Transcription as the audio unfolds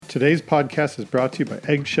Today's podcast is brought to you by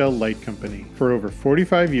Eggshell Light Company. For over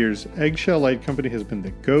 45 years, Eggshell Light Company has been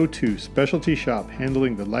the go-to specialty shop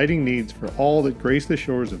handling the lighting needs for all that grace the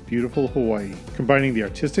shores of beautiful Hawaii. Combining the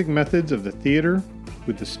artistic methods of the theater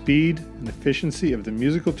with the speed and efficiency of the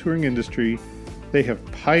musical touring industry, they have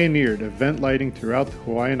pioneered event lighting throughout the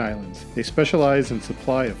Hawaiian Islands. They specialize in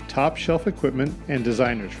supply of top-shelf equipment and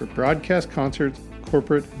designers for broadcast concerts,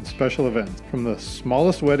 corporate, and special events. From the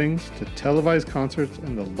smallest weddings to televised concerts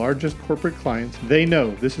and the largest corporate clients, they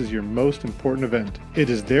know this is your most important event. It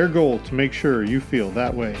is their goal to make sure you feel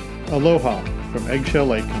that way. Aloha from Eggshell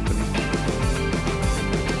Light Company.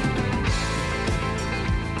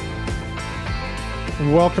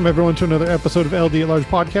 And welcome everyone to another episode of LD at Large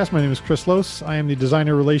Podcast. My name is Chris Lose. I am the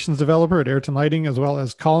Designer Relations Developer at Ayrton Lighting, as well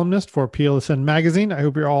as columnist for PLSN Magazine. I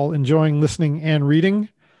hope you're all enjoying listening and reading.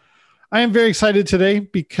 I am very excited today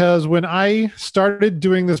because when I started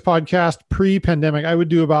doing this podcast pre-pandemic, I would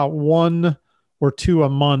do about one or two a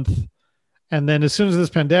month. And then as soon as this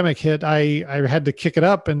pandemic hit, I had to kick it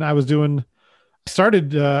up, and I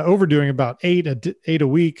started overdoing about eight a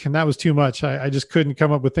week, and that was too much. I just couldn't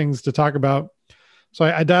come up with things to talk about. So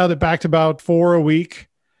I dialed it back to about 4 a week.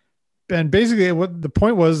 And basically what the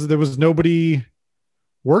point was, there was nobody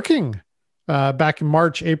working back in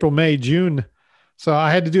March, April, May, June. So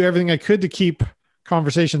I had to do everything I could to keep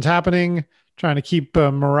conversations happening, trying to keep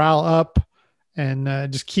morale up, and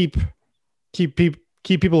just keep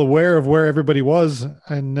people aware of where everybody was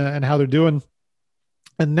and how they're doing.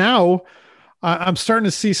 And now I'm starting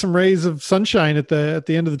to see some rays of sunshine at the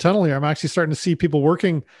end of the tunnel here. I'm actually starting to see people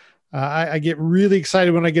working. I get really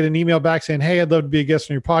excited when I get an email back saying, "Hey, I'd love to be a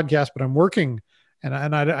guest on your podcast, but I'm working and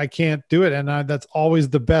I can't do it." And that's always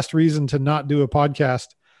the best reason to not do a podcast.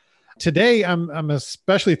 Today, I'm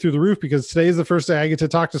especially through the roof because today is the first day I get to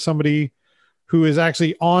talk to somebody who is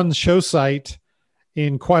actually on show site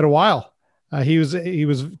in quite a while. He was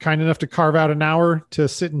kind enough to carve out an hour to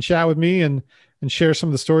sit and chat with me and share some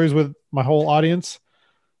of the stories with my whole audience.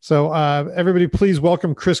 So everybody, please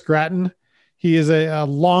welcome Chris Gratton. He is a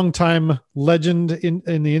longtime legend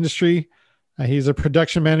in the industry. He's a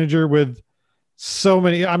production manager with so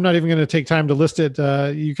many. I'm not even going to take time to list it.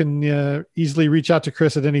 You can easily reach out to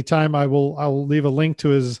Chris at any time. I'll leave a link to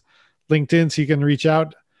his LinkedIn so you can reach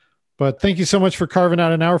out. But thank you so much for carving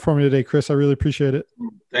out an hour for me today, Chris. I really appreciate it.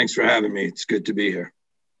 Thanks for having me. It's good to be here.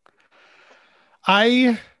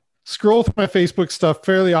 I scroll through my Facebook stuff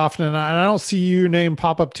fairly often, and I don't see your name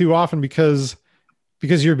pop up too often because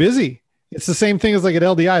you're busy. It's the same thing as like at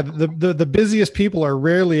LDI. The busiest people are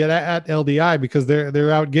rarely at LDI because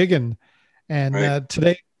they're out gigging. And right.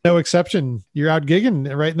 Today, no exception. You're out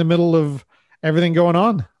gigging right in the middle of everything going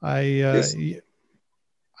on. Yes.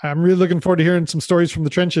 I'm really looking forward to hearing some stories from the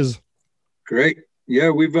trenches. Great. Yeah,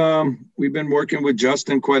 we've been working with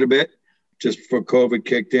Justin quite a bit. Just before COVID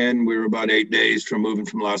kicked in, we were about 8 days from moving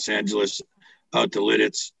from Los Angeles out to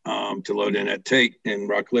Lititz to load in at Tate and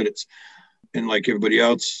Rock Lititz. And like everybody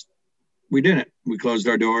else, we didn't. We closed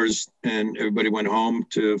our doors and everybody went home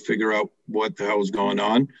to figure out what the hell was going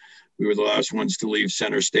on. We were the last ones to leave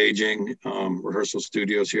center staging, rehearsal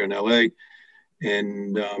studios here in LA.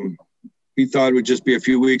 And we thought it would just be a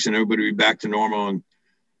few weeks and everybody would be back to normal. And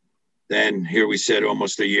then here we sit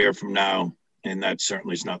almost a year from now, and that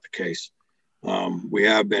certainly is not the case. We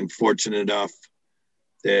have been fortunate enough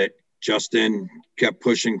that Justin kept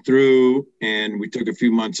pushing through, and we took a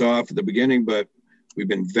few months off at the beginning, but we've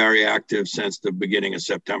been very active since the beginning of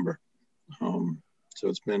September. So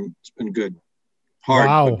it's been good. Hard,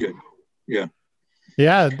 wow. But good. Yeah.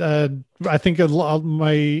 Yeah. I think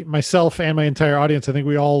myself and my entire audience, I think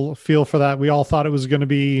we all feel for that. We all thought it was going to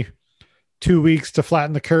be 2 weeks to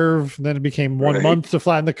flatten the curve. And then it became 1 month to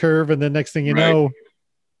flatten the curve. And then next thing you know,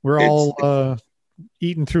 we're all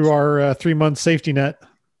eating through our 3 month safety net.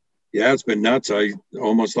 Yeah, it's been nuts. I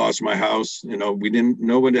almost lost my house.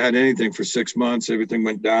 Nobody had anything for 6 months. Everything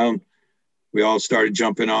went down. We all started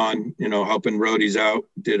jumping on, helping roadies out,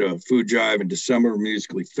 did a food drive in December,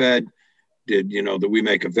 Musically Fed, did, the We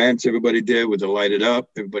Make events everybody did with the Light It Up.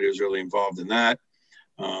 Everybody was really involved in that.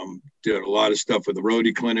 Did a lot of stuff with the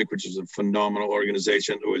Roadie Clinic, which is a phenomenal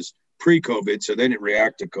organization. It was pre-COVID, so they didn't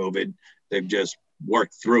react to COVID. They've just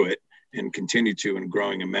worked through it and continue to and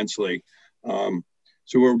growing immensely.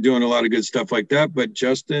 So we're doing a lot of good stuff like that. But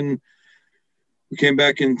Justin, we came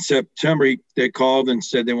back in September. They called and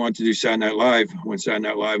said they wanted to do Saturday Night Live when Saturday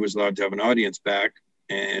Night Live was allowed to have an audience back.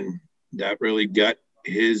 And that really got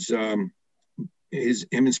him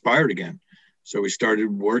inspired again. So we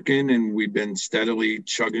started working and we've been steadily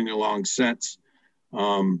chugging along since.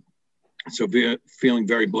 So feeling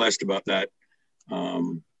very blessed about that.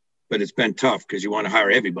 but it's been tough because you want to hire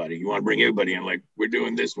everybody. You want to bring everybody in, like, we're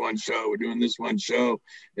doing this one show, we're doing this one show.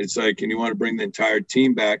 It's like, and you want to bring the entire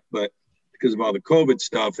team back, but because of all the COVID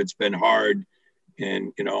stuff, it's been hard.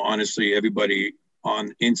 And, you know, honestly, everybody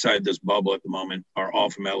on inside this bubble at the moment are all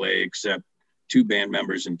from LA except 2 band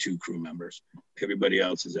members and 2 crew members. Everybody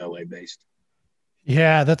else is LA based.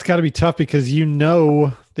 Yeah, that's got to be tough because you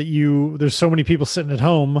know that there's so many people sitting at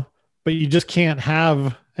home, but you just can't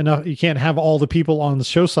have enough. You can't have all the people on the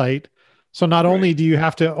show site. So not only do you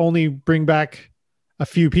have to only bring back a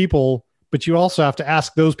few people, but you also have to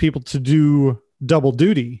ask those people to do double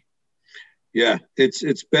duty. Yeah,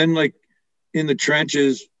 it's been like in the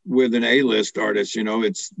trenches with an A-list artist. You know,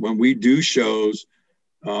 it's when we do shows,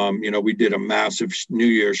 you know, we did a massive New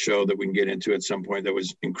Year's show that we can get into at some point that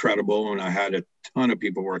was incredible. And I had a ton of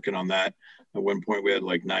people working on that. At one point we had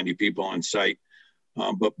like 90 people on site.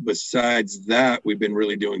 But besides that, we've been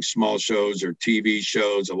really doing small shows or TV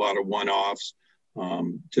shows, a lot of one-offs,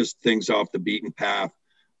 just things off the beaten path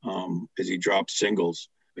as he drops singles.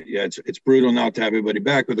 But yeah, it's brutal not to have everybody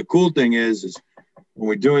back. But the cool thing is when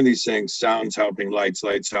we're doing these things, sound's helping, lights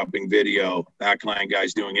helping, video, backline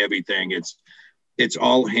guys doing everything. It's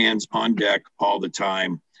all hands on deck all the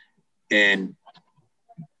time. And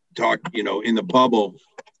talk, you know, in the bubble,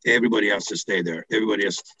 everybody has to stay there. Everybody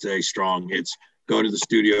has to stay strong. It's go to the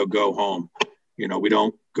studio, go home. You know, we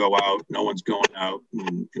don't go out. No one's going out.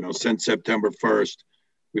 And, you know, since September 1st,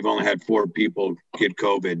 we've only had 4 people get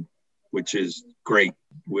COVID, which is great.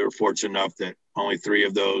 We were fortunate enough that only 3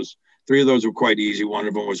 of those were quite easy. One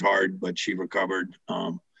of them was hard, but she recovered.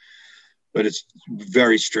 But it's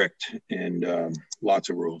very strict and lots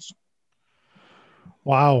of rules.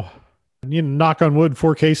 Wow. You know, knock on wood,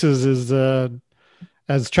 4 cases is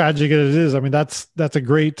as tragic as it is. I mean, that's a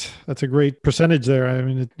great percentage there. I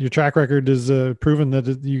mean, your track record is proven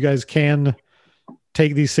that you guys can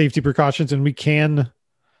take these safety precautions, and we can,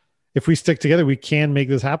 if we stick together, we can make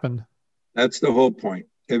this happen. That's the whole point.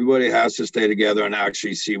 Everybody has to stay together and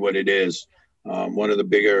actually see what it is. One of the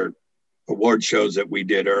bigger award shows that we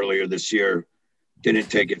did earlier this year didn't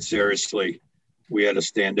take it seriously. We had to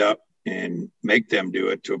stand up and make them do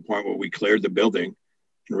it to a point where we cleared the building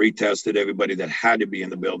and retested everybody that had to be in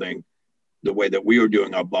the building the way that we were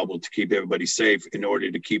doing our bubble to keep everybody safe in order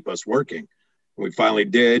to keep us working. And we finally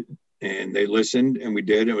did, and they listened, and we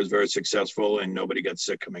did. It was very successful, and nobody got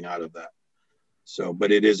sick coming out of that. So,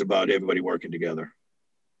 but it is about everybody working together.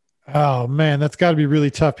 Oh man, that's got to be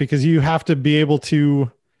really tough because you have to be able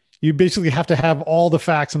to, you basically have to have all the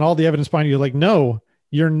facts and all the evidence behind you. Like, no,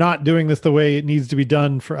 you're not doing this the way it needs to be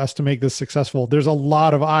done for us to make this successful. There's a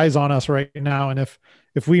lot of eyes on us right now. And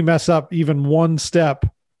if we mess up even one step,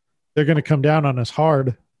 they're going to come down on us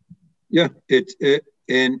hard. Yeah,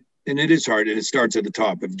 and it is hard. And it starts at the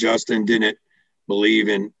top. If Justin didn't believe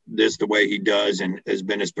in this the way he does and has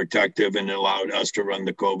been as protective and allowed us to run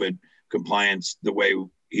the COVID compliance the way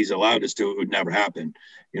he's allowed us to, it would never happen.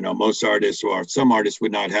 You know, most artists or some artists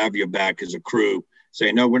would not have you back as a crew say,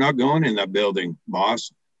 no, we're not going in that building,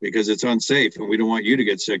 boss, because it's unsafe and we don't want you to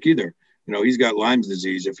get sick either. You know, he's got Lyme's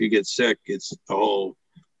disease. If he gets sick, it's a whole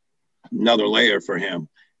another layer for him.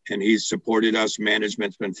 And he's supported us.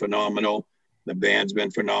 Management's been phenomenal. The band's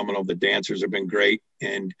been phenomenal. The dancers have been great.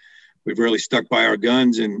 And we've really stuck by our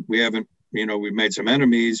guns, and we haven't, you know, we've made some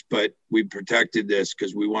enemies, but we protected this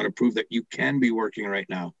because we want to prove that you can be working right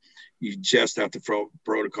now. You just have to follow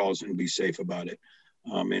protocols and be safe about it.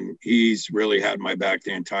 And he's really had my back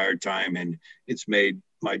the entire time, and it's made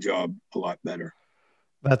my job a lot better.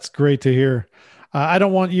 That's great to hear. I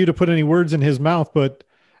don't want you to put any words in his mouth, but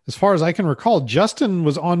as far as I can recall, Justin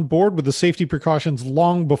was on board with the safety precautions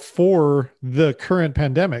long before the current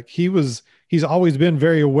pandemic. He's always been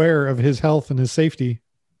very aware of his health and his safety.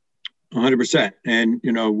 100%. And,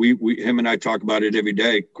 you know, him and I talk about it every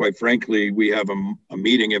day. Quite frankly, we have a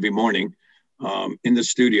meeting every morning in the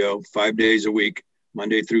studio, 5 days a week,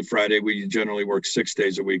 Monday through Friday. We generally work 6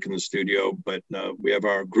 days a week in the studio, but we have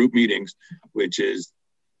our group meetings, which is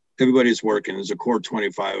everybody's working. There's a core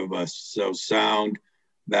 25 of us. So sound,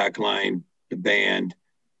 backline, the band,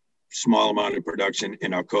 small amount of production,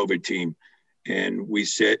 in our COVID team. And we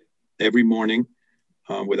sit every morning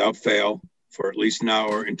without fail for at least an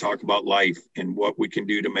hour and talk about life and what we can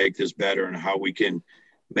do to make this better and how we can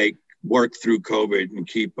work through COVID and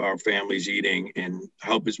keep our families eating and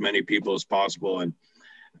help as many people as possible and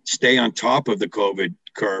stay on top of the COVID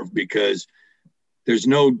curve, because there's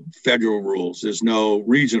no federal rules. There's no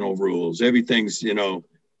regional rules. Everything's, you know,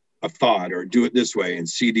 a thought or do it this way. And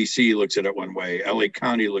CDC looks at it one way. LA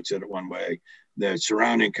County looks at it one way. The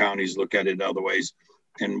surrounding counties look at it other ways.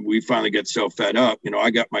 And we finally get so fed up. You know,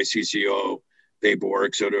 I got my CCO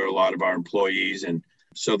paperwork. So do a lot of our employees. And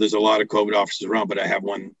so there's a lot of COVID officers around, but I have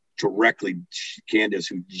one directly, Candace,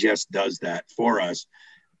 who just does that for us.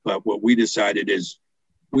 But what we decided is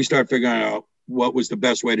we start figuring out what was the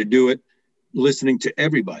best way to do it, listening to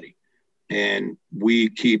everybody. And we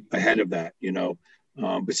keep ahead of that,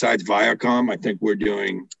 besides Viacom, I think we're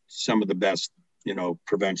doing some of the best,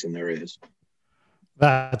 prevention there is.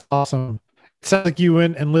 That's awesome. It sounds like you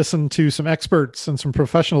went and listened to some experts and some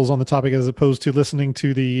professionals on the topic, as opposed to listening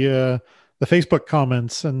to the Facebook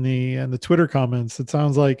comments and the Twitter comments. It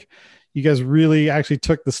sounds like you guys really actually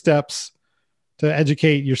took the steps to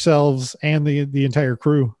educate yourselves and the entire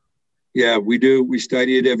crew. Yeah, we do. We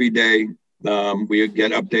study it every day. We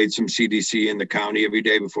get updates from CDC in the county every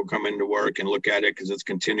day before coming to work and look at it, because it's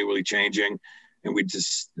continually changing. And we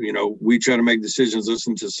just, we try to make decisions,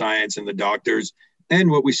 listen to science and the doctors and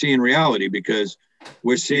what we see in reality, because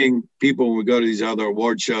we're seeing people when we go to these other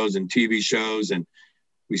award shows and TV shows, and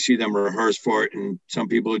we see them rehearse for it. And some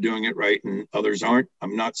people are doing it right and others aren't.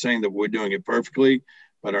 I'm not saying that we're doing it perfectly,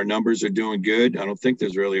 but our numbers are doing good. I don't think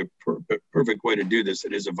there's really a perfect way to do this.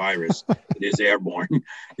 It is a virus. It is airborne,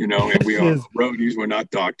 and we are roadies. We're not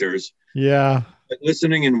doctors. Yeah. But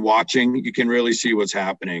listening and watching, you can really see what's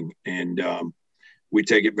happening. And we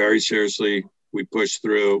take it very seriously. We push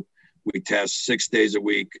through. We test 6 days a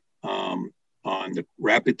week on the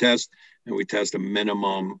rapid test, and we test a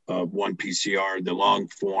minimum of 1 PCR, the long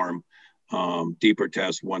form, deeper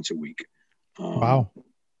test once a week. Wow.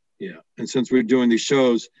 Yeah. And since we're doing these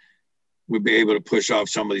shows, we'll be able to push off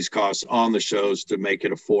some of these costs on the shows to make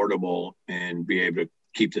it affordable and be able to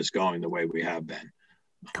keep this going the way we have been.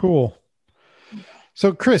 Cool.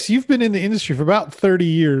 So Chris, you've been in the industry for about 30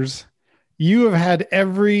 years. You have had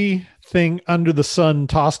everything under the sun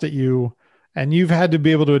tossed at you, and you've had to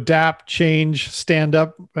be able to adapt, change, stand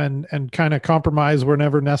up, and kind of compromise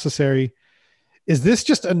whenever necessary. Is this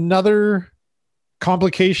just another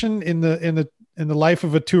complication in the life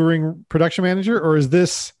of a touring production manager, or is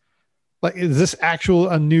this actual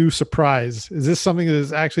a new surprise? Is this something that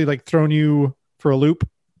has actually like thrown you for a loop?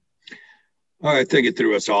 I think it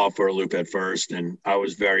threw us all for a loop at first, and I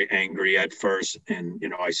was very angry at first. And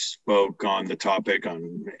I spoke on the topic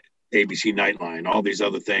on ABC Nightline, all these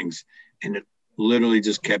other things, and it literally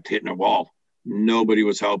just kept hitting a wall. Nobody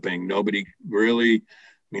was helping. Nobody really,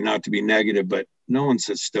 not to be negative, but no one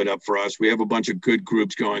has stood up for us. We have a bunch of good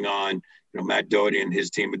groups going on. Matt Doherty and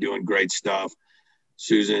his team are doing great stuff.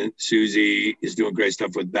 Susie is doing great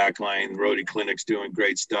stuff with Backline. Roadie Clinic's doing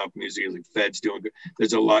great stuff. Musically Fed's doing good.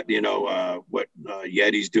 There's a lot, what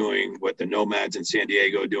Yeti's doing, what the Nomads in San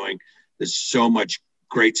Diego are doing. There's so much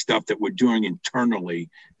great stuff that we're doing internally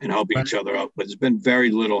and helping each other out. But there's been very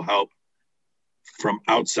little help from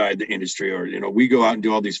outside the industry. Or, we go out and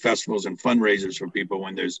do all these festivals and fundraisers for people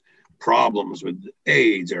when there's problems with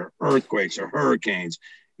AIDS or earthquakes or hurricanes.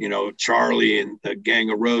 Charlie and the gang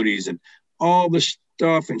of roadies and all the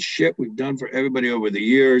stuff and shit we've done for everybody over the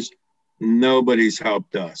years. Nobody's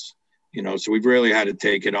helped us, so we've really had to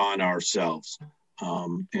take it on ourselves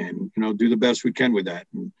and, do the best we can with that.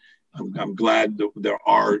 And I'm glad that there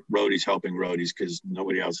are roadies helping roadies, because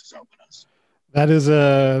nobody else is helping us.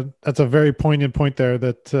 That's a very poignant point there,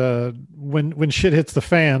 that when shit hits the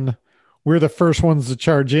fan, we're the first ones to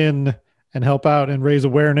charge in and help out and raise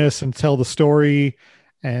awareness and tell the story.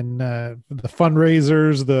 And the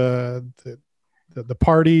fundraisers, the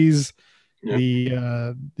parties,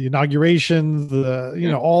 yeah, the inaugurations,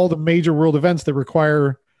 all the major world events that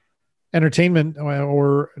require entertainment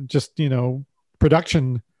or just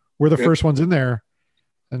production, we're the first ones in there.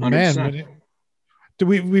 And 100%. Man,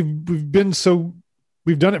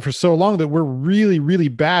 we've done it for so long that we're really, really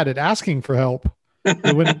bad at asking for help.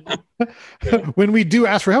 When we do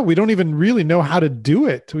ask for help, we don't even really know how to do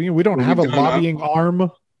it. We don't have a lobbying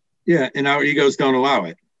arm. Yeah. And our egos don't allow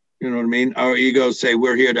it. You know what I mean? Our egos say,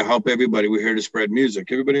 we're here to help everybody. We're here to spread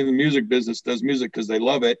music. Everybody in the music business does music because they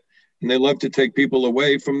love it. And they love to take people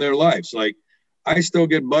away from their lives. Like, I still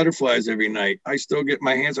get butterflies every night. I still get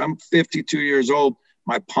my hands. I'm 52 years old.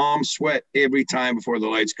 My palms sweat every time before the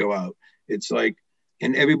lights go out. It's like,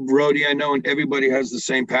 and every roadie I know, and everybody has the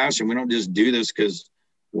same passion. We don't just do this because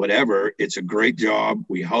whatever. It's a great job.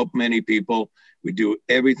 We help many people. We do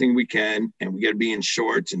everything we can, and we got to be in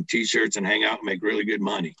shorts and t-shirts and hang out and make really good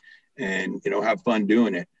money and, have fun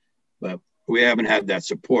doing it. But we haven't had that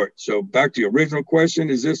support. So back to your original question,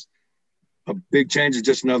 is this a big change? Is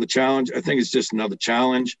just another challenge? I think it's just another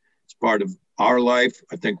challenge. It's part of our life.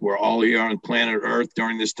 I think we're all here on planet Earth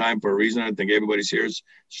during this time for a reason. I think everybody's here is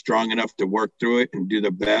strong enough to work through it and do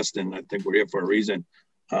their best. And I think we're here for a reason.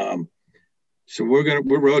 So we're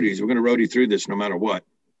roadies. We're going to roadie through this no matter what.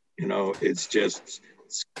 You know, it's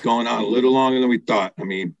going on a little longer than we thought. I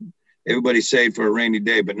mean, everybody saved for a rainy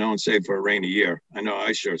day, but no one saved for a rainy year. I know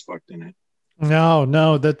I sure as fuck didn't.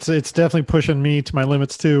 No, it's definitely pushing me to my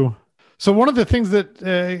limits too. So one of the things that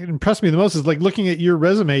impressed me the most is like looking at your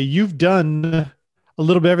resume. You've done a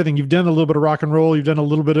little bit of everything. You've done a little bit of rock and roll. You've done a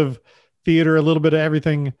little bit of theater, a little bit of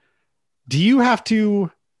everything. Do you have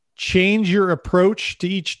to change your approach to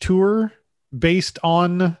each tour based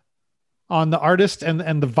on the artist and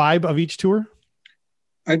the vibe of each tour?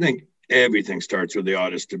 I think everything starts with the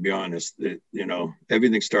artist, to be honest.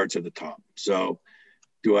 Everything starts at the top. So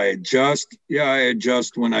do I adjust? Yeah, I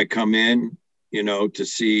adjust when I come in, to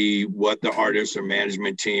see what the artist or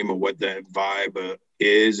management team or what the vibe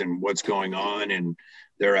is and what's going on and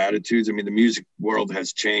their attitudes. I mean, the music world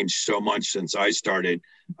has changed so much since I started.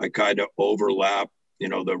 I kind of overlap,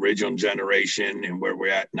 the original generation and where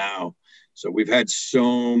we're at now. So we've had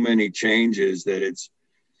so many changes that it's,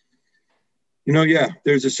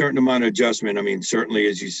 there's a certain amount of adjustment. I mean, certainly,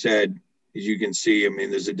 as you said, as you can see, I mean,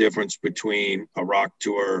 there's a difference between a rock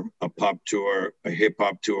tour, a pop tour, a hip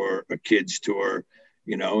hop tour, a kids tour,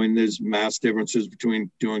 and there's mass differences between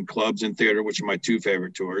doing clubs and theater, which are my two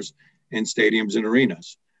favorite tours, and stadiums and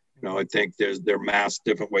arenas. I think there are mass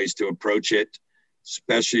different ways to approach it,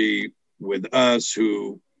 especially with us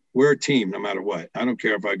who we're a team no matter what. I don't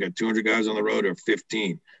care if I got 200 guys on the road or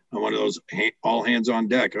 15. I'm one of those all hands on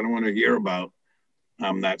deck. I don't want to hear about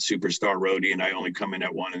I'm that superstar roadie and I only come in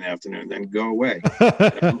at 1 PM, then go away.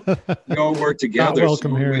 We all work together.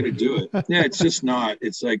 Welcome here. Way to do it. Yeah, it's just not.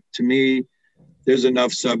 It's like, to me, there's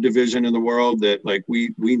enough subdivision in the world that like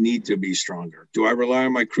we need to be stronger. Do I rely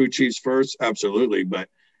on my crew chiefs first? Absolutely. But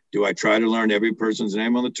do I try to learn every person's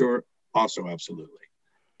name on the tour? Also, absolutely.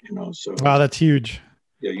 So wow, that's huge.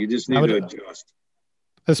 Yeah, you just need to adjust.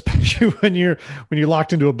 Especially when you're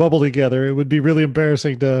locked into a bubble together, it would be really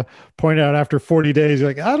embarrassing to point out after 40 days, you're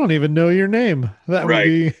like, I don't even know your name. That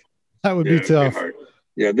would be tough.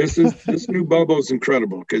 Yeah, this new bubble is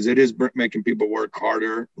incredible because it is making people work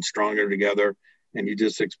harder and stronger together, and you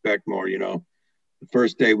just expect more. The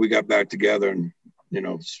first day we got back together in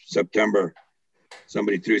September,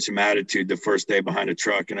 somebody threw some attitude the first day behind a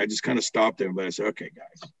truck, and I just kind of stopped everybody. I said, okay,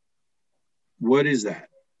 guys, what is that?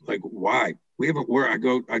 Like, why? We haven't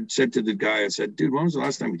worked. I said to the guy, I said, dude, when was the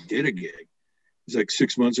last time we did a gig? He's like,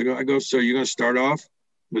 6 months ago. I go, so you're going to start off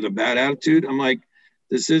with a bad attitude? I'm like,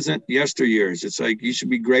 this isn't yesteryears. It's like, you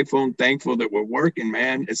should be grateful and thankful that we're working,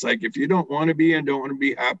 man. It's like, if you don't want to be and don't want to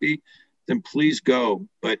be happy, then please go.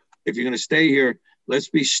 But if you're going to stay here, let's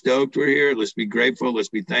be stoked we're here. Let's be grateful. Let's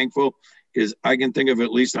be thankful. Because I can think of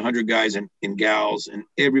at least 100 guys and gals in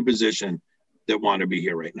every position that want to be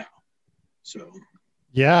here right now. So,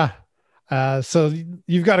 yeah. So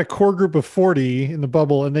you've got a core group of 40 in the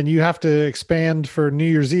bubble, and then you have to expand for New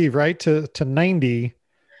Year's Eve, right? To 90.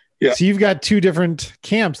 Yeah. So you've got two different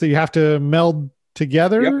camps that you have to meld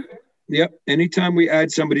together. Yep. Anytime we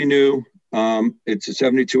add somebody new, it's a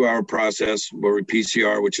 72-hour process where we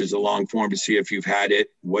PCR, which is a long form to see if you've had it,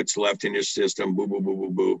 what's left in your system, boo, boo, boo,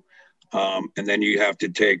 boo, boo. And then you have to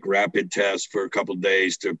take rapid tests for a couple of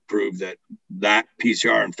days to prove that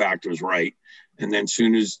PCR, in fact, was right. And then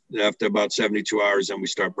after about 72 hours, then we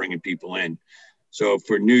start bringing people in. So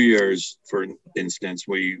for New Year's, for instance,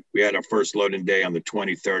 we had our first loading day on the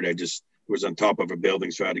 23rd. I just was on top of a building,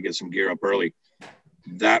 so I had to get some gear up early.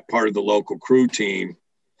 That part of the local crew team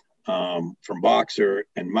from Boxer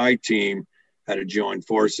and my team had to join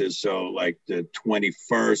forces. So like the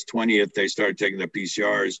 21st, 20th, they started taking the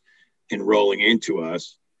PCRs and rolling into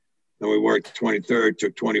us. Then we worked the 23rd,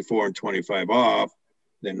 took 24 and 25 off,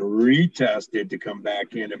 then retested to come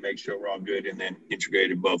back in and make sure we're all good, and then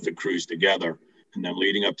integrated both the crews together. And then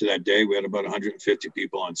leading up to that day, we had about 150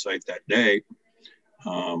 people on site that day,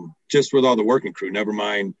 just with all the working crew, never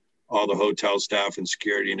mind all the hotel staff and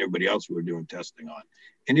security and everybody else we were doing testing on.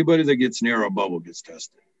 Anybody that gets near our bubble gets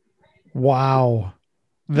tested. Wow.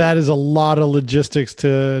 That is a lot of logistics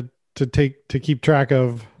to keep track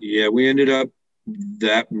of. Yeah, we ended up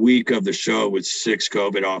that week of the show with 6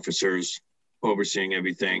 COVID officers overseeing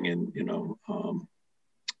everything. And,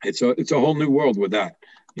 it's a whole new world with that.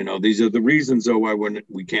 These are the reasons though why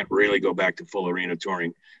we can't really go back to full arena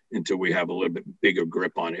touring until we have a little bit bigger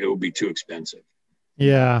grip on it. It will be too expensive.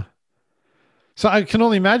 Yeah. So I can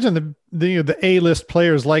only imagine the A-list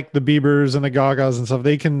players like the Biebers and the Gagas and stuff,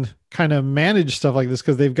 they can kind of manage stuff like this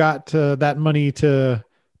because they've got that money to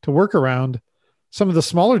work around. Some of the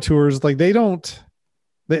smaller tours, like they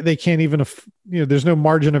can't even, there's no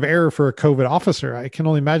margin of error for a COVID officer. I can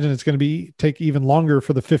only imagine it's going to take even longer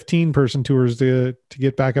for the 15-person tours to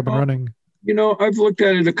get back up and running. I've looked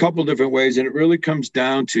at it a couple different ways, and it really comes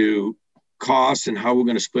down to cost and how we're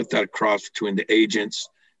going to split that across between the agents,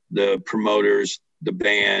 the promoters, the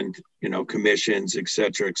band, commissions, et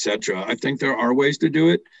cetera, et cetera. I think there are ways to do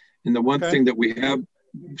it. And the one thing that we have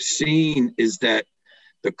seen is that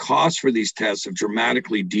the cost for these tests have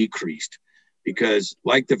dramatically decreased because,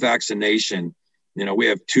 like the vaccination, we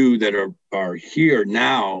have 2 that are here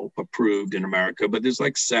now approved in America, but there's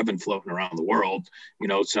like 7 floating around the world.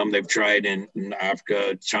 Some they've tried in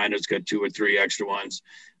Africa. China's got 2 or 3 extra ones.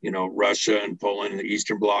 Russia and Poland and the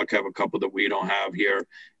Eastern Bloc have a couple that we don't have here.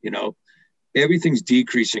 Everything's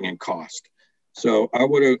decreasing in cost. So I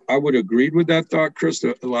would agreed with that thought, Chris,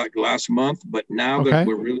 like last month. But now that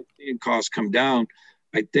we're really seeing costs come down,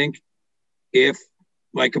 I think if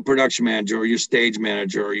like a production manager or your stage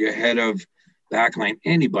manager or your head of backline,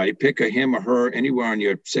 anybody, pick a him or her anywhere on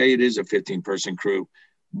your, say it is a 15-person crew,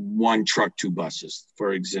 1 truck, 2 buses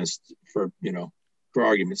for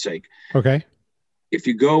argument's sake. Okay. If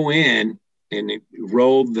you go in and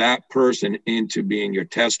roll that person into being your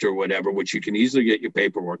tester or whatever, which you can easily get your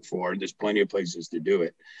paperwork for, there's plenty of places to do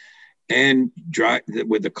it, and drive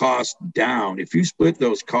with the cost down. If you split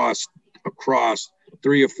those costs across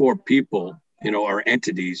 3 or 4 people, or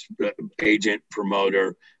entities, agent,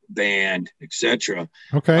 promoter, band, etc.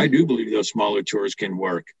 I do believe those smaller tours can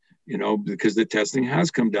work, because the testing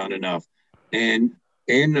has come down enough. And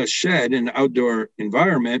in a shed, in an outdoor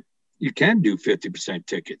environment, you can do 50%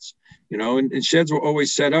 tickets, and sheds were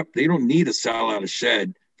always set up. They don't need to sell out a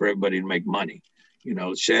shed for everybody to make money.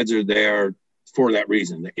 Sheds are there for that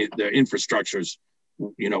reason. The infrastructure's,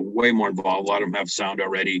 way more involved. A lot of them have sound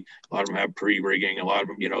already. A lot of them have pre-rigging. A lot of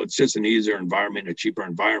them, it's just an easier environment, a cheaper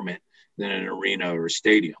environment than an arena or a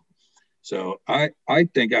stadium. So I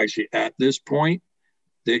think actually at this point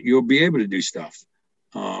that you'll be able to do stuff.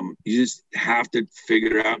 You just have to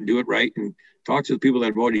figure it out and do it right and talk to the people that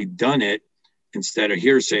have already done it instead of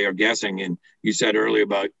hearsay or guessing. And you said earlier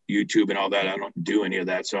about YouTube and all that. I don't do any of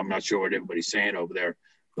that, so I'm not sure what everybody's saying over there.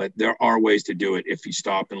 But there are ways to do it if you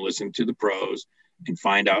stop and listen to the pros and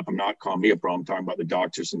find out. I'm not calling me a pro. I'm talking about the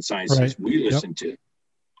doctors and scientists we listen to,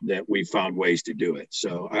 that we found ways to do it.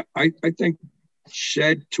 So I think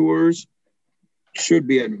shed tours should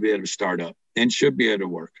be able to start up and should be able to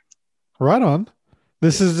work. Right on.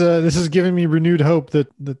 This is giving me renewed hope that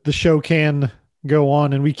the show can go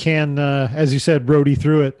on and we can, as you said, roadie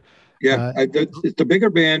through it. Yeah, it's the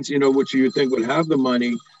bigger bands, which you think would have the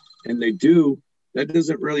money, and they do. That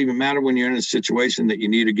doesn't really even matter when you're in a situation that you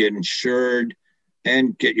need to get insured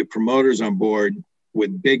and get your promoters on board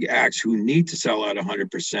with big acts who need to sell out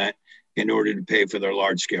 100% in order to pay for their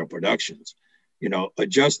large scale productions. A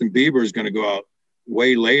Justin Bieber is going to go out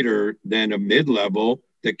way later than a mid-level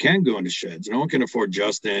that can go into sheds. No one can afford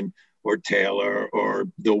Justin or Taylor or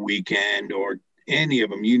The Weeknd or any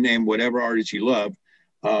of them. You name whatever artist you love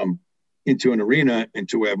into an arena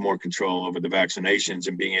until we have more control over the vaccinations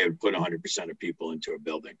and being able to put 100% of people into a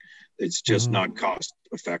building. It's just not cost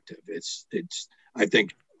effective. I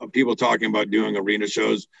think people talking about doing arena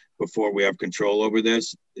shows before we have control over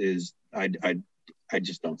this is, I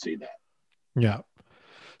just don't see that. Yeah.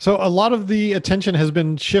 So a lot of the attention has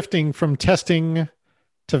been shifting from testing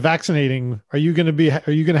to vaccinating. Are you going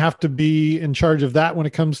to have to be in charge of that when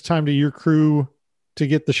it comes time to your crew to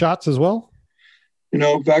get the shots as well?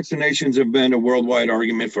 Vaccinations have been a worldwide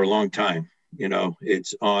argument for a long time.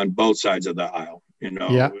 It's on both sides of the aisle.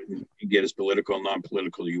 You get as political and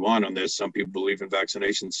non-political you want on this. Some people believe in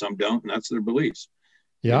vaccinations, some don't, and that's their beliefs.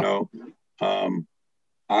 Yeah.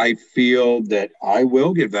 I feel that I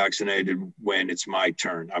will get vaccinated when it's my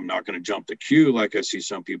turn. I'm not going to jump the queue like I see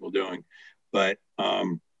some people doing, but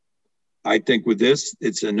I think with this,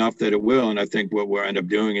 it's enough that it will. And I think what we'll end up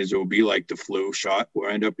doing is it will be like the flu shot.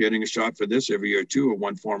 We'll end up getting a shot for this every year too, or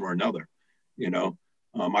one form or another.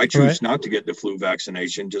 I choose not to get the flu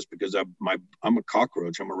vaccination just because I'm a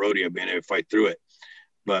cockroach. I'm a roadie. I've been able to fight through it.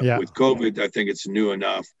 But with COVID, I think it's new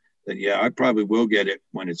enough that, I probably will get it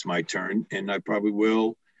when it's my turn. And I probably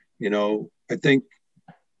will, I think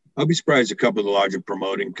I'll be surprised a couple of the larger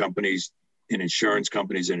promoting companies and insurance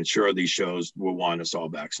companies that insure these shows will want us all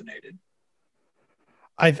vaccinated.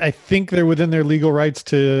 I think they're within their legal rights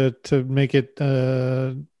to make it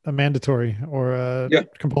a mandatory or a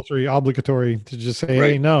compulsory, obligatory to just say,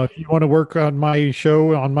 hey, no, if you want to work on my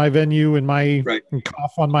show, on my venue, and and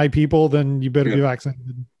cough on my people, then you better be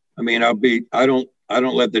vaccinated. I mean, I don't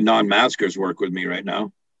let the non-maskers work with me right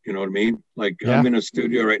now. You know what I mean? Like I'm in a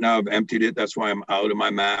studio right now. I've emptied it. That's why I'm out of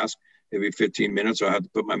my mask every 15 minutes. I have to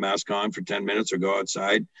put my mask on for 10 minutes or go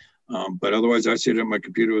outside. But otherwise I sit at my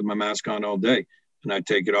computer with my mask on all day. And I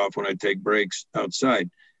take it off when I take breaks outside.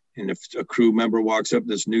 And if a crew member walks up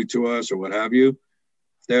that's new to us or what have you,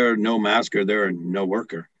 they're no masker, they're no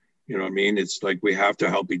worker. You know what I mean? It's like we have to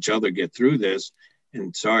help each other get through this.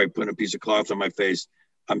 And sorry, putting a piece of cloth on my face,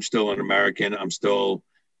 I'm still an American. I'm still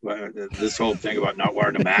this whole thing about not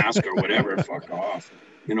wearing a mask or whatever. Fuck off.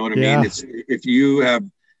 You know what I mean? It's if you have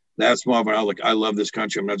that small of an outlook, I love this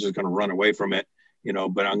country. I'm not just going to run away from it, you know,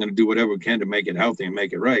 but I'm going to do whatever we can to make it healthy and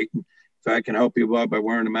make it right. If I can help people out by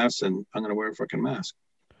wearing a mask, then I'm going to wear a fucking mask.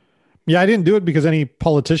 Yeah, I didn't do it because any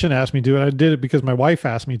politician asked me to do it. I did it because my wife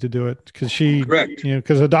asked me to do it because she, correct, you know,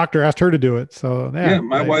 because a doctor asked her to do it. So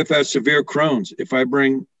my wife has severe Crohn's. If I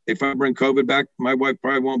bring COVID back, my wife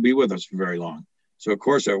probably won't be with us for very long. So of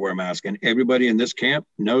course I wear a mask, and everybody in this camp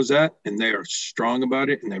knows that, and they are strong about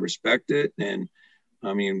it and they respect it. And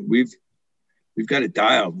I mean, we've got it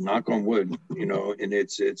dialed, knock on wood, you know, and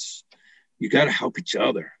it's you got to help each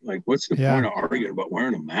other. Like, what's the point of arguing about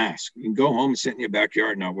wearing a mask? You can go home and sit in your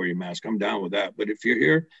backyard and not wear your mask. I'm down with that. But if you're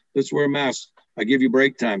here, let's wear a mask. I give you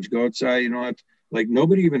break times. Go outside. You know, like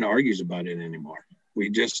nobody even argues about it anymore. We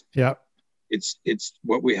just, it's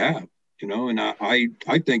what we have, you know. And I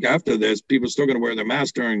think after this, people are still going to wear their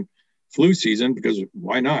mask during flu season, because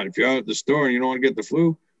why not? If you're out at the store and you don't want to get the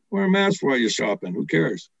flu, wear a mask while you're shopping. Who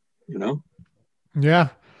cares? You know? Yeah.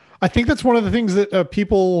 I think that's one of the things that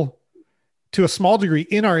people, to a small degree,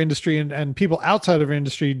 in our industry and people outside of our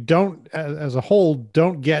industry don't, as a whole,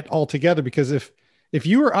 don't get all together. Because if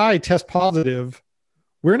you or I test positive,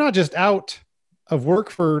 we're not just out of work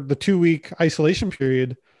for the 2-week isolation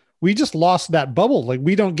period. We just lost that bubble. Like,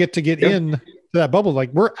 we don't get to get in to that bubble.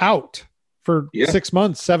 Like, we're out for 6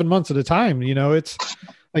 months, 7 months at a time. You know, it's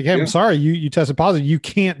like, hey, I'm sorry, you tested positive. You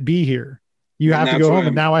can't be here. You have to go home,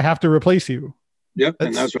 and now I have to replace you. Yep.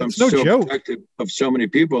 And that's what I'm so protective of so many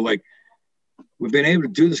people. Like, we've been able to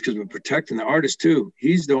do this because we're protecting the artist too.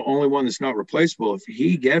 He's the only one that's not replaceable. If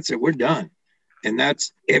he gets it, we're done. And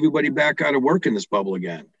that's everybody back out of work in this bubble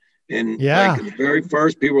again. And like the very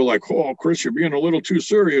first, people were like, "Oh, Chris, you're being a little too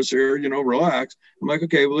serious here. You know, relax." I'm like,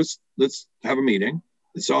 "Okay, well, let's have a meeting.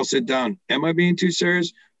 Let's all sit down. Am I being too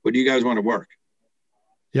serious? But do you guys want to work?"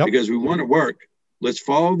 Because we want to work. Let's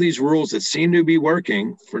follow these rules that seem to be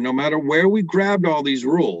working. For no matter where we grabbed all these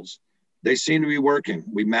rules, they seem to be working.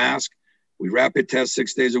 We mask. We rapid test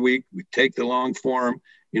 6 days a week. We take the long form,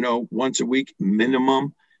 you know, once a week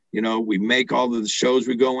minimum. You know, we make all of the shows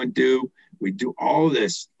we go and do. We do all of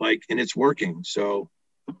this, like, and it's working. So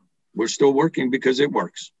we're still working because it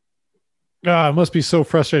works. It must be so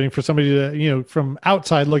frustrating for somebody to, you know, from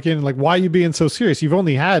outside looking, like, why are you being so serious? You've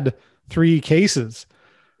only had 3 cases.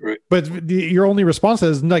 Right. But your only response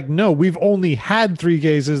is like, no, we've only had 3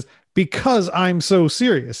 cases because I'm so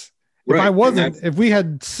serious. If I wasn't, if we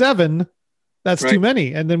had 7, that's too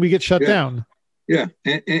many. And then we get shut down. Yeah.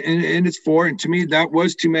 And it's 4. And to me, that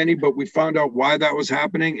was too many, but we found out why that was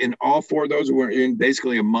happening. And all 4 of those were in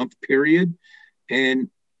basically a month period. And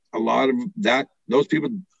a lot of those people,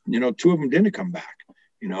 you know, 2 of them didn't come back,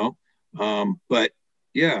 you know? But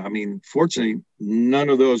yeah, I mean, fortunately, none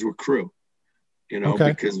of those were crew, you know,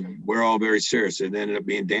 because we're all very serious. It ended up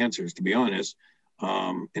being dancers, to be honest.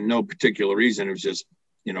 And no particular reason. It was just,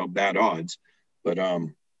 you know, bad odds. But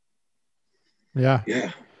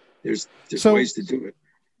there's ways to do it.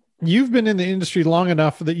 You've been in the industry long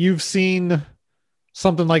enough that you've seen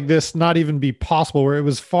something like this not even be possible, where it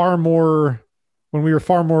was far more, when we were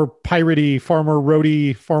far more piratey, far more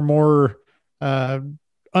roady, far more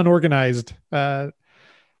unorganized.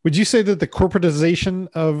 Would you say that the corporatization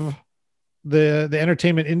of the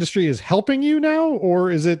entertainment industry is helping you now,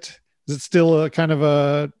 or is it still a kind of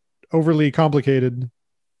a overly complicated?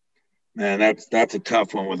 Man, that's a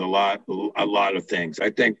tough one with a lot of things. I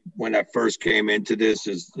think when I first came into this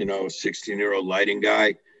as, you know, a 16-year-old lighting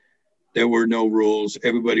guy, there were no rules.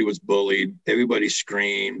 Everybody was bullied. Everybody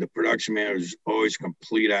screamed. The production manager was always a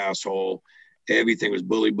complete asshole. Everything was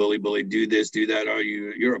bully. Do this, do that. Oh,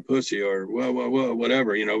 you're a pussy, or well,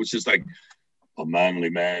 whatever. You know, it was just like a manly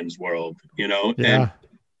man's world, you know? Yeah. And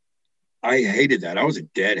I hated that. I was a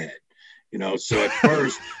deadhead, you know? So at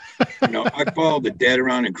first, you know, I followed the dead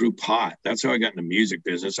around and grew pot. That's how I got in the music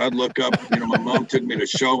business. I'd look up, you know, my mom took me to a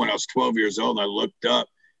show when I was 12 years old, and I looked up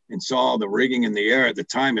and saw the rigging in the air. At the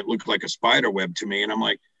time, it looked like a spider web to me. And I'm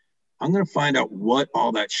like, I'm going to find out what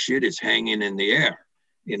all that shit is hanging in the air,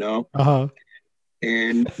 you know?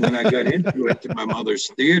 And when I got into it, to my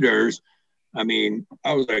mother's theaters, I mean,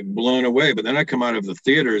 I was like blown away. But then I come out of the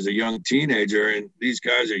theater as a young teenager, and these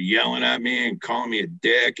guys are yelling at me and calling me a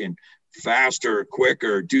dick and faster,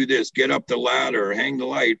 quicker, do this, get up the ladder, hang the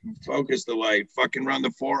light, focus the light, fucking run the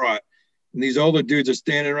 4-aught. And these older dudes are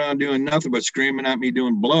standing around doing nothing but screaming at me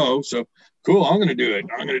doing blow. So cool, I'm going to do it.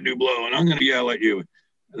 I'm going to do blow and I'm going to yell at you.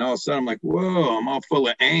 And all of a sudden I'm like, whoa, I'm all full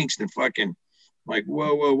of angst and fucking like,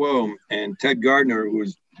 whoa. And Ted Gardner, who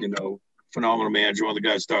was, phenomenal manager, one of the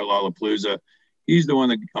guys started Lollapalooza. He's the one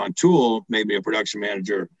that on Tool made me a production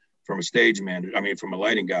manager from a stage manager. I mean, from a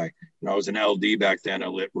lighting guy. I was an LD back then. I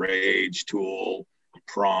lit Rage, Tool,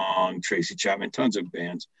 Prong, Tracy Chapman, tons of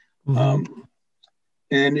bands. Mm-hmm.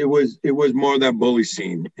 And it was more of that bully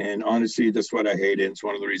scene. And honestly, that's what I hated. It's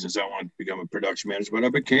one of the reasons I wanted to become a production manager, but I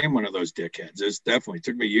became one of those dickheads. It definitely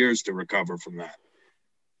took me years to recover from that.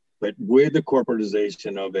 But with the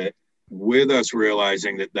corporatization of it, with us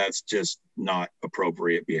realizing that that's just not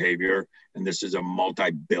appropriate behavior, and this is a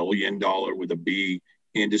multi-billion-dollar with a B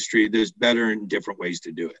industry, there's better and different ways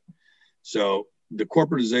to do it. So the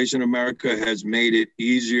corporatization of America has made it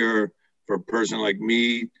easier for a person like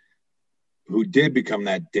me who did become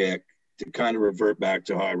that dick to kind of revert back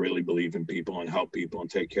to how I really believe in people and help people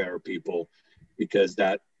and take care of people, because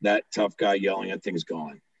that tough guy yelling at things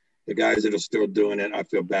gone. The guys that are still doing it, I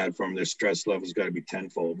feel bad for them. Their stress level's got to be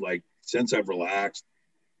tenfold. Like, since I've relaxed,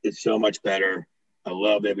 it's so much better. I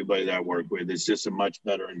love everybody that I work with. It's just a much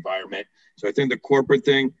better environment. So I think the corporate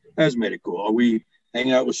thing has made it cool. Are we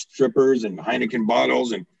hanging out with strippers and Heineken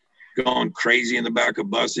bottles and going crazy in the back of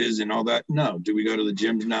buses and all that? No. Do we go to the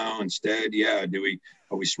gyms now instead? Yeah.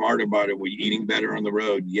 Are we smart about it? Are we eating better on the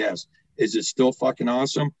road? Yes. Is it still fucking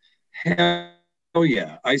awesome? Hell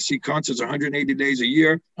yeah. I see concerts 180 days a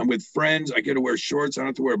year. I'm with friends. I get to wear shorts. I don't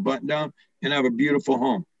have to wear a button down and have a beautiful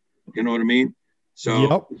home. You know what I mean? So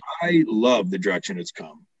yep. I love the direction it's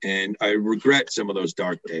come, and I regret some of those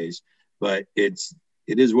dark days, but it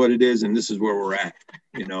is what it is. And this is where we're at.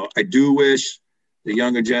 I do wish the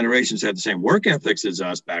younger generations had the same work ethics as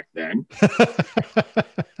us back then,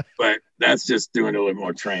 but that's just doing a little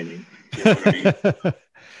more training. You know what I mean?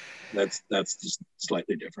 That's just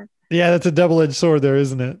slightly different. Yeah. That's a double-edged sword there,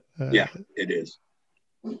 isn't it? Yeah, it is.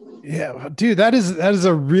 Yeah, dude, that is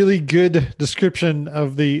a really good description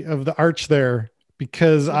of the arch there,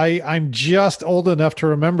 because I'm just old enough to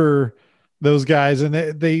remember those guys, and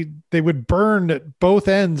they would burn at both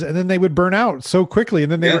ends, and then they would burn out so quickly,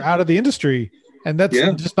 and then they were out of the industry, and that's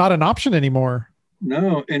just not an option anymore.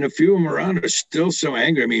 No, and a few of them around are still so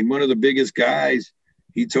angry. I mean, one of the biggest guys,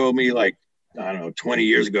 he told me, like, I don't know, 20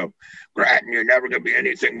 years ago, Grattan, you're never going to be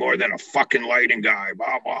anything more than a fucking lighting guy,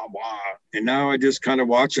 blah, blah, blah. And now I just kind of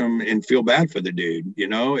watch him and feel bad for the dude.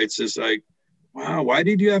 It's just like, wow, why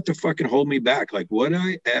did you have to fucking hold me back? Like, what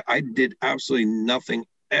I did absolutely nothing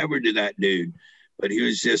ever to that dude, but he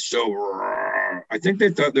was just so raw. I think they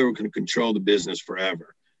thought they were going to control the business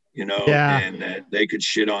forever, and that they could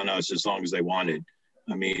shit on us as long as they wanted.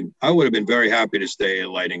 I mean, I would have been very happy to stay a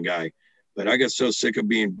lighting guy, but I got so sick of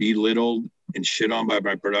being belittled and shit on by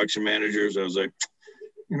my production managers. I was like,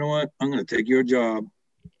 you know what? I'm going to take your job.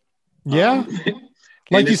 Yeah.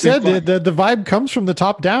 Like you said, the vibe comes from the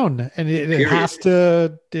top down, and it has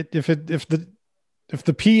to, if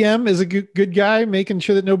the PM is a good guy making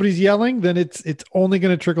sure that nobody's yelling, then it's only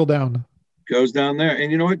going to trickle down. Goes down there.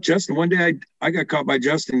 And you know what, Justin, one day I got caught by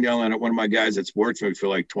Justin yelling at one of my guys that's worked for me for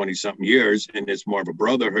like 20 something years. And it's more of a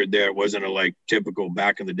brotherhood there. It wasn't a like typical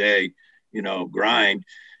back in the day, grind.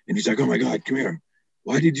 And he's like, oh my God, come here.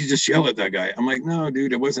 Why did you just yell at that guy? I'm like, no,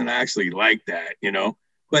 dude, it wasn't actually like that,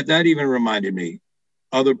 but that even reminded me,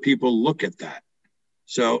 other people look at that.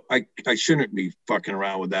 So I shouldn't be fucking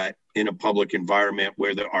around with that in a public environment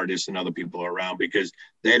where the artists and other people are around, because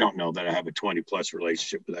they don't know that I have a 20 plus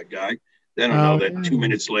relationship with that guy. They don't know that 2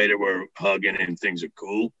 minutes later we're hugging and things are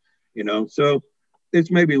cool, So it's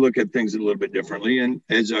maybe look at things a little bit differently. And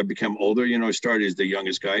as I become older, I started as the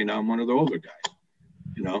youngest guy, and now I'm one of the older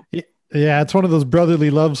guys, Yeah, it's one of those brotherly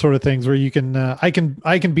love sort of things where you can, I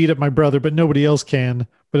can beat up my brother, but nobody else can.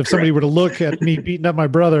 But if somebody were to look at me beating up my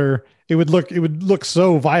brother, it would look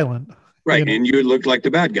so violent. Right. And you would look like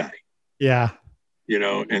the bad guy. Yeah.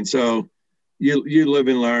 And so you live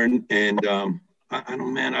and learn. And I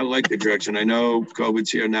don't, man, I like the direction. I know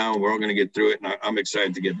COVID's here now, and we're all going to get through it. And I'm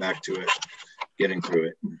excited to get back to it, getting through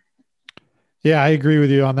it. Yeah, I agree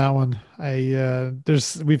with you on that one.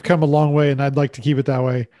 We've come a long way, and I'd like to keep it that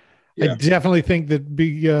way. Yeah. I definitely think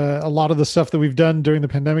that a lot of the stuff that we've done during the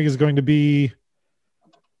pandemic is going to be,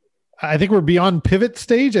 I think we're beyond pivot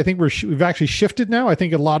stage. I think we've actually shifted now. I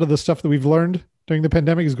think a lot of the stuff that we've learned during the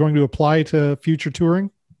pandemic is going to apply to future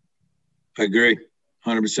touring. I agree.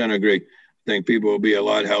 100% agree. I think people will be a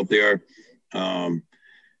lot healthier.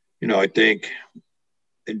 I think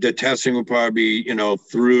the testing will probably be,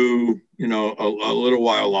 through, a little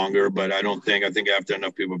while longer, but I think after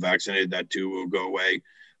enough people vaccinated, that too will go away.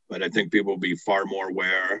 But I think people will be far more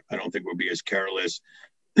aware. I don't think we'll be as careless.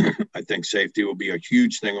 I think safety will be a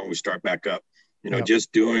huge thing when we start back up,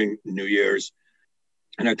 just doing New Year's.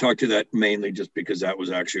 And I talked to that mainly just because that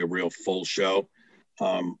was actually a real full show.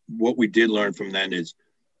 What we did learn from then is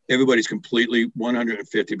everybody's completely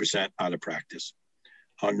 150% out of practice.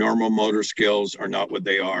 Normal motor skills are not what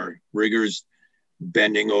they are. Riggers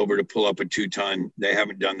bending over to pull up a 2-ton, they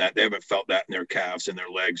haven't done that. They haven't felt that in their calves and their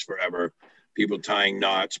legs forever. People tying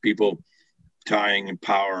knots, people tying in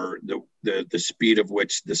power, the speed of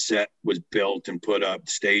which the set was built and put up,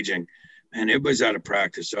 staging, and it was out of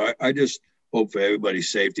practice. So I just hope for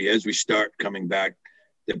everybody's safety as we start coming back,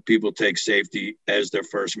 that people take safety as their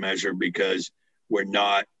first measure, because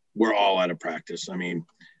we're all out of practice. I mean,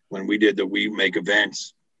 when we did We Make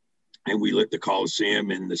events and we lit the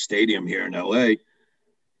Coliseum in the stadium here in LA,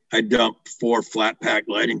 I dumped 4 flat pack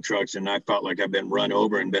lighting trucks and I felt like I've been run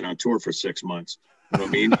over and been on tour for 6 months. You know what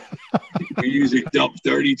I mean? We usually dump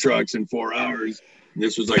 30 trucks in 4 hours. And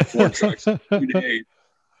this was like 4 trucks in 2 days.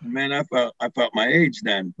 And man, I felt my age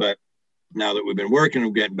then, but now that we've been working,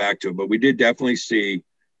 we're getting back to it. But we did definitely see,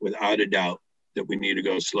 without a doubt, that we need to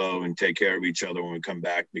go slow and take care of each other when we come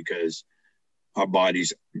back, because our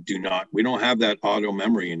bodies we don't have that auto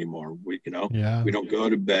memory anymore. We don't go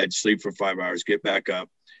to bed, sleep for 5 hours, get back up,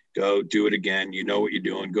 go do it again. You know what you're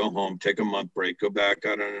doing, go home, take a month break, go back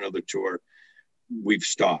out on another tour. We've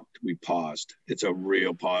stopped, we paused. It's a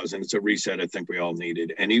real pause, and it's a reset I think we all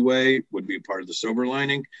needed anyway. Would be part of the silver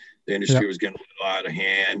lining. The industry was getting a little out of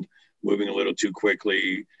hand, moving a little too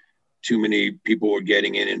quickly. Too many people were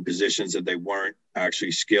getting in positions that they weren't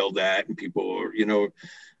actually skilled at, and people were,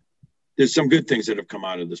 there's some good things that have come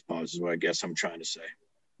out of this pause, is what I guess I'm trying to say.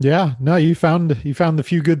 Yeah, no, you found the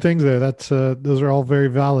few good things there. That's those are all very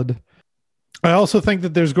valid. I also think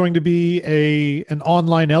that there's going to be an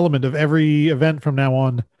online element of every event from now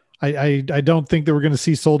on. I don't think that we're going to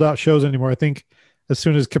see sold out shows anymore. I think as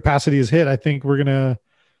soon as capacity is hit, I think we're going to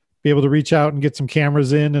be able to reach out and get some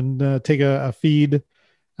cameras in and take a feed.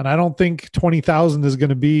 And I don't think 20,000 is going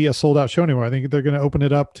to be a sold out show anymore. I think they're going to open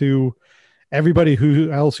it up to everybody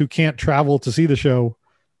who can't travel to see the show.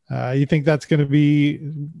 You think that's going to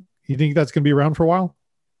be around for a while?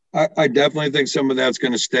 I definitely think some of that's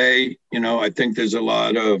going to stay. I think there's a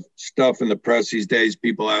lot of stuff in the press these days,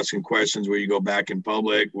 people asking questions where you go back in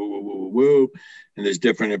public, woo, woo, woo, woo, woo, and there's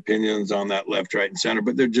different opinions on that left, right, and center,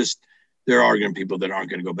 but there are going to be people that aren't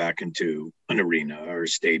going to go back into an arena or a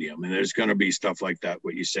stadium. And there's going to be stuff like that,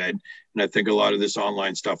 what you said. And I think a lot of this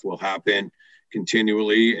online stuff will happen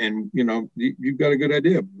continually. And, you've got a good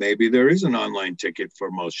idea. Maybe there is an online ticket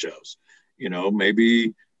for most shows.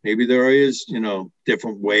 Maybe there is,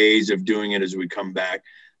 different ways of doing it as we come back.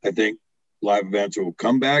 I think live events will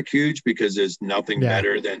come back huge, because there's nothing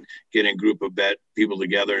better than getting a group of people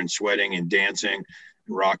together and sweating and dancing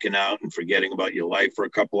and rocking out and forgetting about your life for a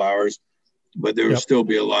couple hours. But there will still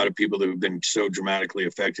be a lot of people that have been so dramatically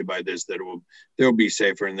affected by this that they'll be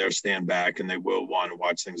safer and they'll stand back and they will want to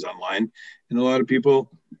watch things online. And a lot of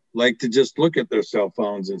people like to just look at their cell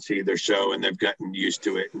phones and see their show, and they've gotten used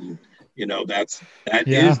to it. And, that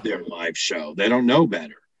is their live show. They don't know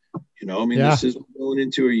better. This is going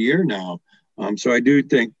into a year now. So I do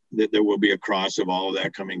think that there will be a cross of all of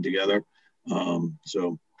that coming together.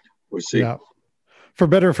 So we'll see. Yeah. For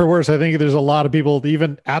better or for worse, I think there's a lot of people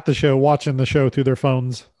even at the show watching the show through their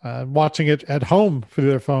phones, watching it at home through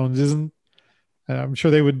their phones. I'm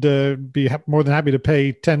sure they would be more than happy to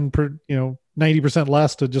pay 90%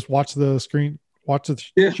 less to just watch the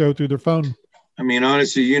show through their phone. I mean,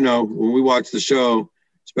 honestly, when we watch the show,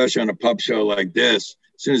 especially on a pub show like this,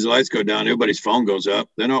 as soon as the lights go down, everybody's phone goes up.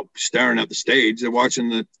 They're not staring at the stage. They're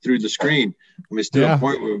watching through the screen. I mean, it's to a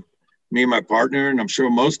point where me and my partner, and I'm sure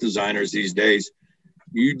most designers these days,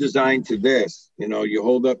 you design to this, you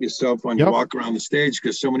hold up your cell phone, you walk around the stage,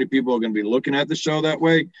 because so many people are going to be looking at the show that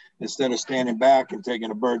way instead of standing back and taking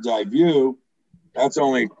a bird's eye view. That's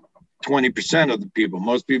only 20% of the people.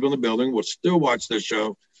 Most people in the building will still watch their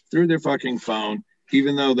show through their fucking phone,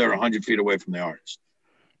 even though they're 100 feet away from the artist.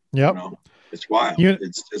 Yep. It's wild.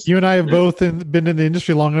 You and I have both been in the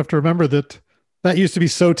industry long enough to remember that used to be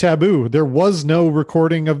so taboo. There was no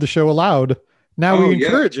recording of the show allowed. Now we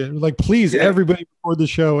encourage it. Like, please, everybody record the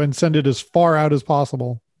show and send it as far out as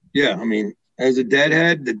possible. Yeah. I mean, as a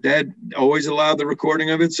deadhead, the Dead always allowed the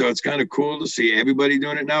recording of it. So it's kind of cool to see everybody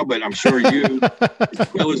doing it now. But I'm sure you,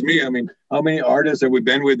 as well as me, I mean, how many artists have we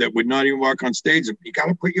been with that would not even walk on stage? You got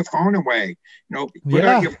to put your phone away. Put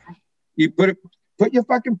your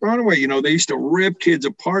fucking phone away. They used to rip kids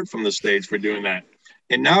apart from the stage for doing that.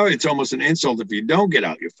 And now it's almost an insult if you don't get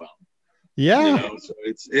out your phone. Yeah. So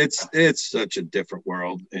it's such a different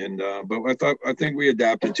world. And but I think we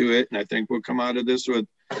adapted to it, and I think we'll come out of this with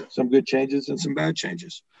some good changes and some bad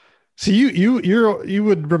changes. So you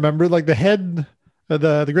would remember like the head,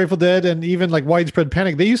 the Grateful Dead, and even like Widespread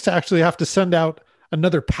Panic. They used to actually have to send out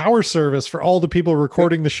another power service for all the people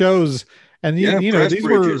recording the shows, and you know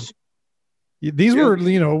these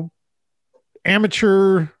were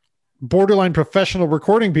amateur, borderline professional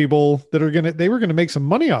recording people that they were gonna make some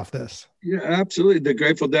money off this. Yeah, absolutely. The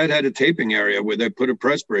Grateful Dead had a taping area where they put a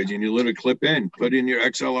press bridge, and you literally clip in, put in your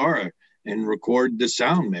XLR, and record the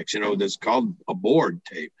sound mix. That's called a board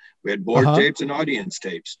tape. We had board tapes and audience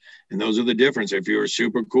tapes, and those are the difference. If you were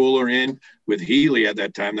super cool or in with Healy at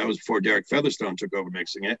that time, that was before Derek Featherstone took over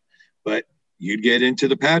mixing it, but you'd get into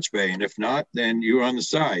the patch bay, and if not, then you were on the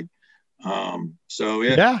side. So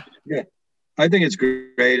yeah, I think it's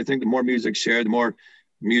great. I think the more music's shared, the more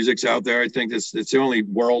music's out there. I think it's the only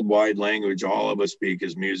worldwide language all of us speak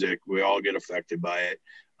is music. We all get affected by it.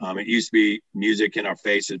 It used to be music in our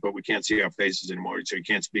faces, but we can't see our faces anymore. So you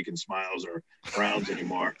can't speak in smiles or frowns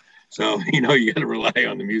anymore. So, you got to rely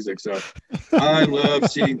on the music. So I love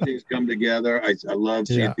seeing things come together. I love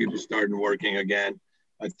seeing people starting working again.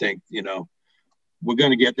 I think, we're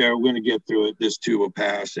going to get there. We're going to get through it. This too will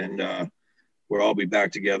pass. And we'll all be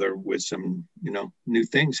back together with some, new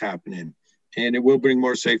things happening. And it will bring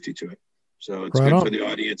more safety to it. So it's good for the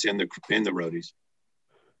audience and the roadies.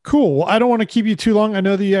 Cool. Well, I don't want to keep you too long. I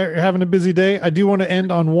know that you're having a busy day. I do want to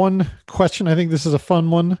end on one question. I think this is a fun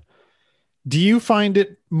one. Do you find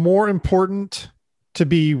it more important to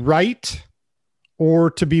be right or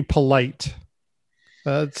to be polite?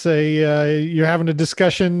 Let's say you're having a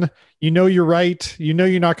discussion, you're right,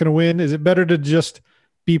 you're not going to win. Is it better to just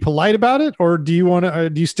be polite about it, or do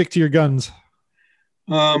you stick to your guns?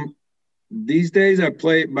 These days I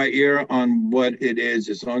play it by ear on what it is.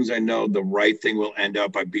 As long as I know the right thing will end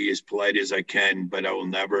up, I be as polite as I can, but I will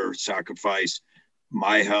never sacrifice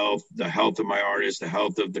my health, the health of my artist, the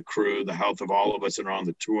health of the crew, the health of all of us that are on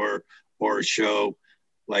the tour or a show.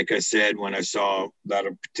 Like I said, when I saw that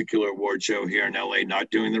a particular award show here in LA not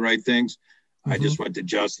doing the right things, I just went to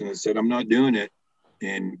Justin and said, I'm not doing it.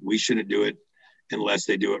 And we shouldn't do it unless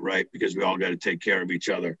they do it right, because we all got to take care of each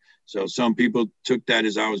other. So some people took that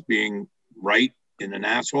as I was being right and an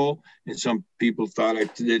asshole, and some people thought I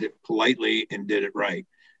did it politely and did it right.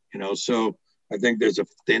 So I think there's a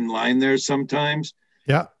thin line there sometimes.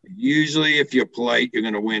 Yeah. Usually if you're polite, you're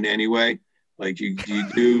going to win anyway. Like you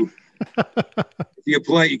do. If you're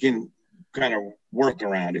polite, you can kind of work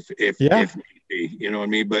around if need be, you know what I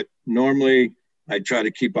mean? But normally I try to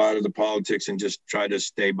keep out of the politics and just try to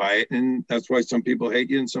stay by it. And that's why some people hate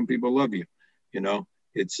you and some people love you.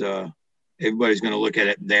 It's everybody's going to look at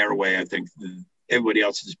it their way. I think everybody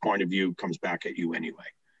else's point of view comes back at you anyway.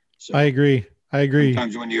 So I agree.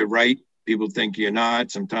 Sometimes when you're right, people think you're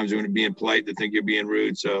not. Sometimes when you're being polite, they think you're being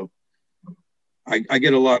rude. So I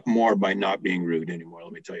get a lot more by not being rude anymore.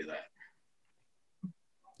 Let me tell you that.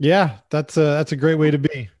 Yeah, that's a great way to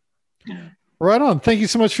be. Yeah. Right on. Thank you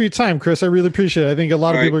so much for your time, Chris. I really appreciate it. I think a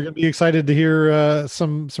lot of people are going to be excited to hear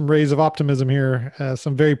some rays of optimism here,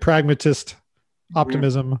 some very pragmatist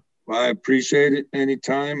optimism. Well, I appreciate it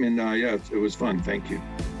anytime. And it was fun. Thank you.